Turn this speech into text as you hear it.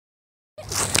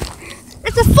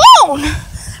It's a phone.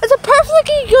 It's a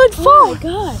perfectly good phone. Oh my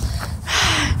god.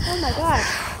 Oh my god.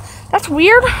 That's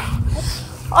weird.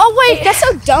 Oh wait, that's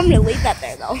so dumb to leave that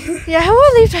there though. Yeah, who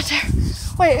would leave that there?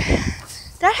 Wait,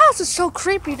 that house is so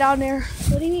creepy down there.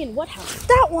 What do you mean? What house?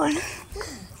 That one.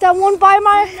 That one by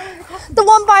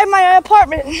my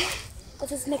apartment. That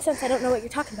doesn't make sense. I don't know what you're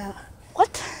talking about.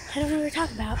 What? I don't know what you're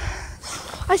talking about.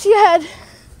 I see a head.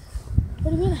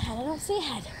 What do you mean a head? I don't see a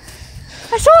head.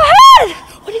 I saw a head!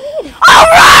 What do you mean? Oh,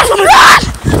 run! Run!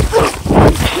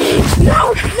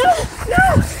 No!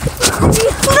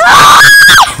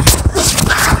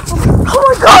 Oh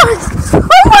my god! Oh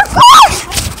my god!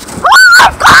 Oh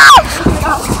my god!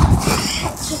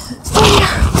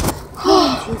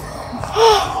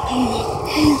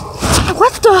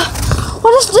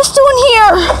 What is this doing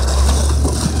here?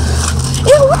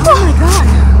 Ew, what the? Oh my god.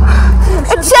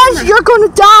 It says you're gonna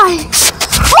die.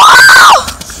 Wow!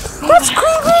 That's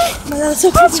creepy. No, that's so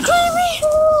That's creepy.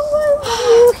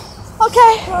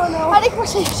 Okay. Oh no. I think we're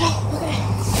safe. So. Okay.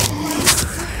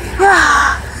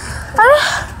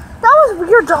 That was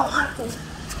weird though.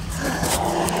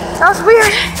 That was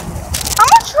weird. I'm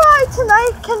gonna try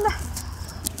tonight. Can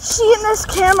see in this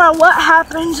camera what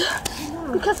happened.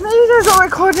 Because maybe there's a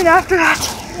recording after that.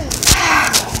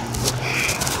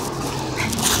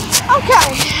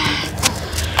 Okay.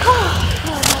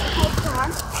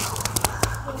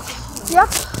 Yep.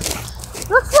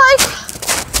 Looks like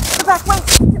the back. Wait,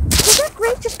 did that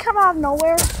grape just come out of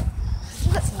nowhere?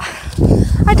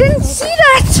 I didn't see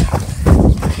that.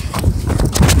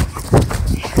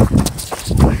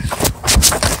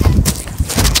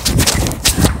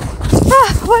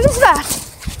 What is that?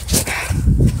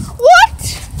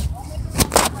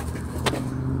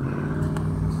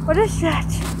 What is that?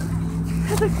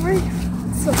 That's a grape.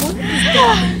 Someone?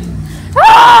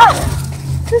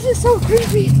 Ah! This is so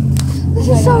creepy. This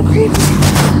is so creepy.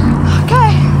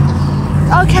 Okay.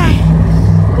 Okay.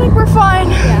 I think we're fine.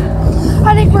 Yeah.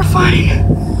 I think we're fine.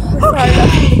 We're sorry about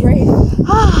the grape.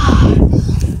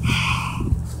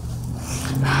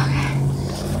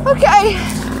 Okay.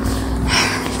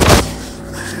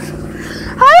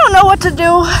 I don't know what to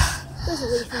do. There's a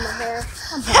leaf in my hair.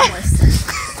 I'm homeless.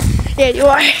 Yeah, you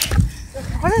are.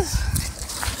 What is?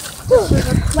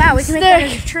 Wow, we can make that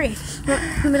as a tree. You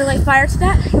want me to light fire to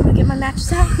that? You want me to get my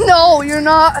matches out? No, you're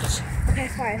not. Okay,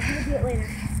 fine. We'll do it later.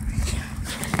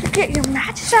 Get your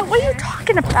matches out? What are you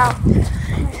talking about?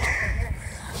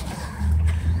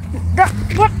 That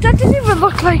didn't even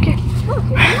look like it.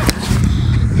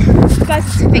 Guys,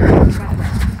 it's a fake one.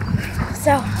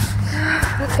 So,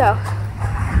 let's go.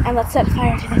 And let's set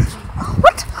fire to this one.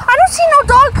 What? I don't see no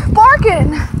dog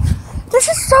barking. This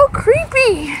is so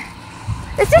creepy.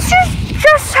 Is this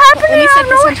just happening? Let me set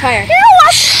this on fire. You know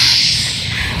what?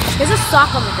 There's a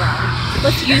sock on the ground.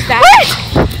 Let's use that.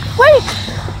 Wait.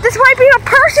 This might be a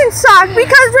person's sock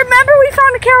because remember we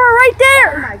found a camera right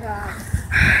there. Oh my god.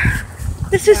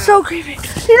 This is so creepy.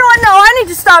 You know what? No, I need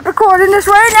to stop recording this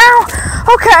right now.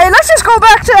 Okay, let's just go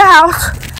back to the house.